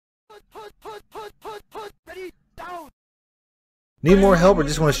Need more help or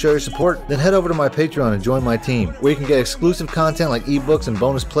just want to show your support? Then head over to my Patreon and join my team, where you can get exclusive content like ebooks and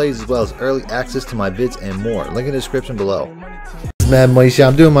bonus plays, as well as early access to my vids and more. Link in the description below. Madden Money Shot.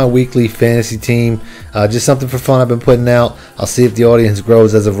 I'm doing my weekly fantasy team. Just something for fun I've been putting out. I'll see if the audience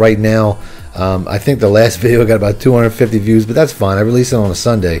grows as of right now. I think the last video got about 250 views, but that's fine. I release it on a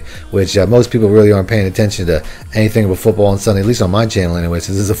Sunday, which most people really aren't paying attention to anything but football on Sunday, at least on my channel anyway,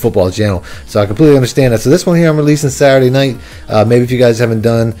 since this is a football channel. So I completely understand that. So this one here I'm releasing Saturday night. Maybe if you guys haven't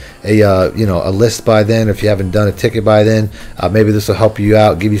done a list by then, or if you haven't done a ticket by then, maybe this will help you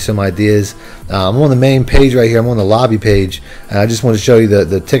out, give you some ideas. I'm on the main page right here. I'm on the lobby page. I just want to show you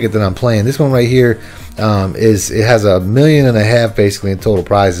the ticket that I'm playing. This one right here it has $1.5 million basically in total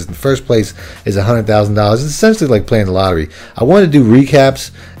prizes. In first place is $100,000. It's essentially like playing the lottery. I wanted to do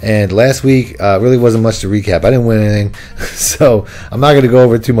recaps, and last week really wasn't much to recap. I didn't win anything, so I'm not going to go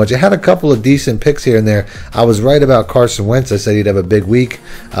over it too much. I had a couple of decent picks here and there. I was right about Carson Wentz. I said he'd have a big week.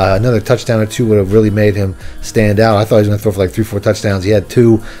 Another touchdown or two would have really made him stand out. I thought he was going to throw for like 3-4 touchdowns. He had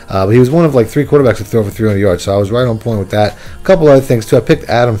 2, but he was one of like 3 quarterbacks to throw for 300 yards, so I was right on point with that. A couple other things too. I picked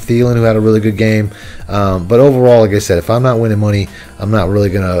Adam Thielen, who had a really good game. But overall, like I said, if I'm not winning money, I'm not really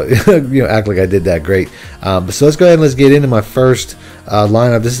gonna act like I did that great. So let's go ahead and let's get into my first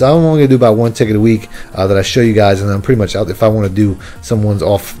lineup. I'm only gonna do about 1 ticket a week that I show you guys, and then I'm pretty much out. If I want to do someone's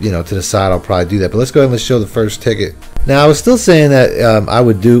off, to the side, I'll probably do that. But let's go ahead and let's show the first ticket. Now I was still saying that I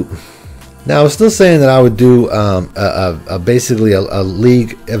would do. Basically a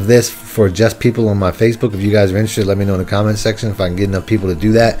league of this for just people on my Facebook. If you guys are interested, let me know in the comment section if I can get enough people to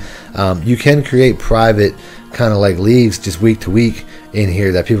do that. You can create private kind of like leagues just week to week in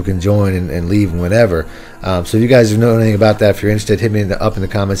here that people can join and leave whenever. So if you guys know anything about that, if you're interested, hit me up in the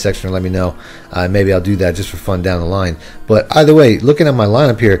comment section and let me know. Maybe I'll do that just for fun down the line. But either way, looking at my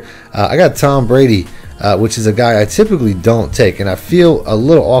lineup here, I got Tom Brady, which is a guy I typically don't take, and I feel a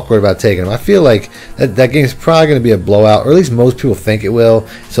little awkward about taking him. I feel like that game's probably going to be a blowout, or at least most people think it will,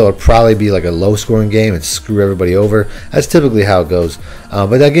 so it'll probably be like a low-scoring game and screw everybody over. That's typically how it goes.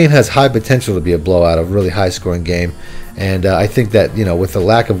 But that game has high potential to be a blowout, a really high-scoring game. And I think that with the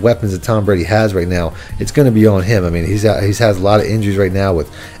lack of weapons that Tom Brady has right now, it's going to be on him. I mean, he has a lot of injuries right now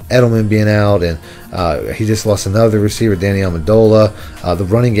with Edelman being out, and he just lost another receiver, Danny Amendola. The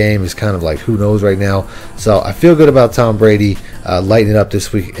running game is kind of like who knows right now. So I feel good about Tom Brady lighting it up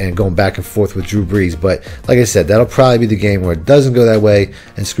this week and going back and forth with Drew Brees. But like I said, that'll probably be the game where it doesn't go that way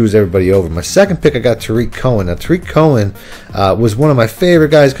and screws everybody over. My second pick, I got Tariq Cohen. Now, Tariq Cohen was one of my favorite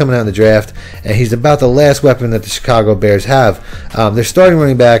guys coming out in the draft, and he's about the last weapon that the Chicago Bears have. Their starting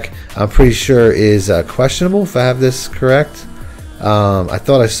running back, I'm pretty sure, is questionable, if I have this correct. I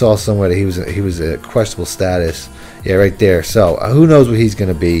thought I saw somewhere that he was a questionable status. Yeah, right there. So who knows what he's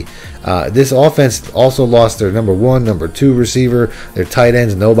going to be. This offense also lost their number 1, number 2 receiver, their tight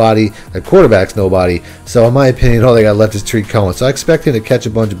ends, nobody, their quarterbacks, nobody. So in my opinion, all they got left is Tariq Cohen. So I expect him to catch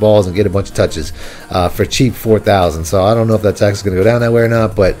a bunch of balls and get a bunch of touches for cheap $4,000. So I don't know if that's actually going to go down that way or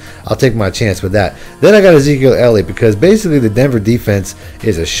not, but I'll take my chance with that. Then I got Ezekiel Elliott, because basically the Denver defense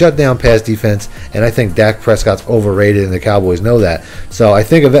is a shutdown pass defense, and I think Dak Prescott's overrated, and the Cowboys know that. So I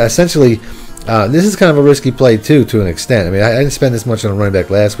think essentially this is kind of a risky play too, to an extent. I mean, I didn't spend this much on a running back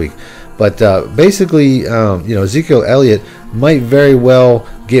last week, but basically, Ezekiel Elliott might very well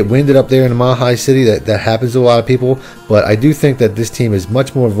get winded up there in the Mile High City. That happens to a lot of people, but I do think that this team is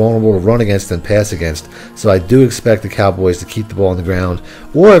much more vulnerable to run against than pass against. So I do expect the Cowboys to keep the ball on the ground,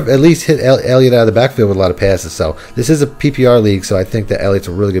 or at least hit Elliott out of the backfield with a lot of passes. So this is a PPR league, so I think that Elliott's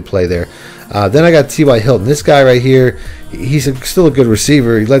a really good play there. Then I got T.Y. Hilton. This guy right here, he's still a good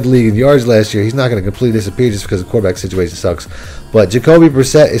receiver. He led the league in yards last year. He's not going to completely disappear just because the quarterback situation sucks. But Jacoby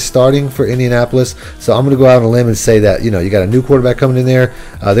Brissett is starting for Indianapolis, so I'm going to go out on a limb and say that you got a new quarterback coming in there.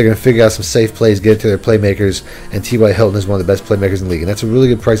 They're going to figure out some safe plays, get it to their playmakers, and T.Y. Hilton is one of the best playmakers in the league, and that's a really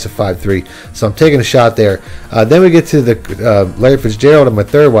good price of 5.3. So I'm taking a shot there. Then we get to the Larry Fitzgerald on my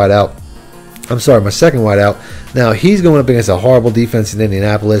third wideout. I'm sorry, my second wideout. Now he's going up against a horrible defense in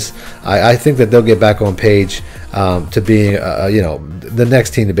Indianapolis. I think that they'll get back on page to being the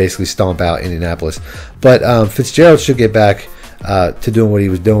next team to basically stomp out Indianapolis. But Fitzgerald should get back to doing what he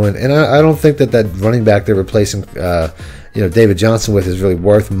was doing, and I don't think that running back they're replacing David Johnson with is really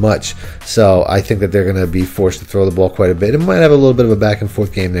worth much. So I think that they're going to be forced to throw the ball quite a bit. It might have a little bit of a back and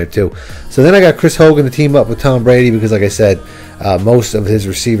forth game there too. So then I got Chris Hogan to team up with Tom Brady, because like I said, most of his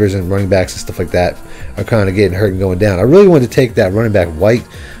receivers and running backs and stuff like that are kind of getting hurt and going down. I really wanted to take that running back White,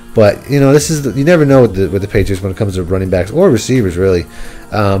 but this is you never know with the Patriots when it comes to running backs or receivers really.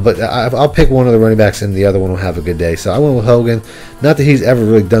 But I'll pick one of the running backs and the other one will have a good day. So I went with Hogan. Not that he's ever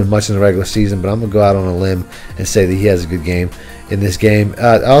really done much in the regular season, but I'm gonna go out on a limb and say that he has a good game in this game.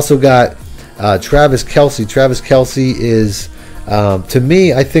 I also got Travis Kelce. Travis Kelce is, to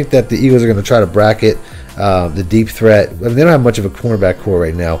me, I think that the Eagles are going to try to bracket the deep threat. I mean, they don't have much of a cornerback core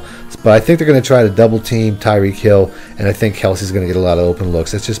right now, but I think they're going to try to double team Tyreek Hill, and I think Kelsey's going to get a lot of open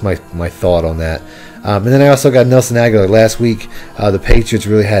looks. That's just my thought on that. And then I also got Nelson Aguilar. Last week, the Patriots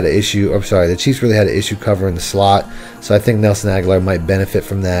really had an issue. I'm sorry, the Chiefs really had an issue covering the slot. So I think Nelson Aguilar might benefit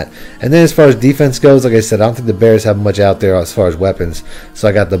from that. And then as far as defense goes, like I said, I don't think the Bears have much out there as far as weapons. So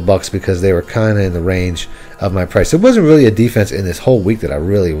I got the Bucks because they were kind of in the range of my price. It wasn't really a defense in this whole week that I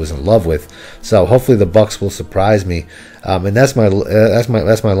really was in love with. So hopefully the Bucks will surprise me. And that's my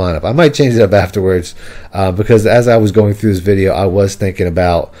lineup. I might change it up afterwards because as I was going through this video, I was thinking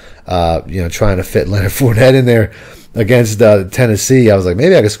about trying to fit Leonard Fournette in there against Tennessee. I was like,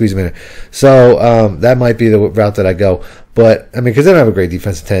 maybe I could squeeze him in there. So that might be the route that I go. But I mean, because they don't have a great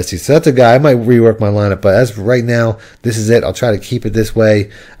defense in Tennessee, so that's a guy I might rework my lineup. But as of right now, this is it. I'll try to keep it this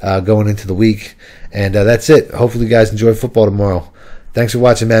way going into the week, and that's it. Hopefully, you guys enjoy football tomorrow. Thanks for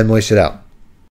watching, man. Moist it out.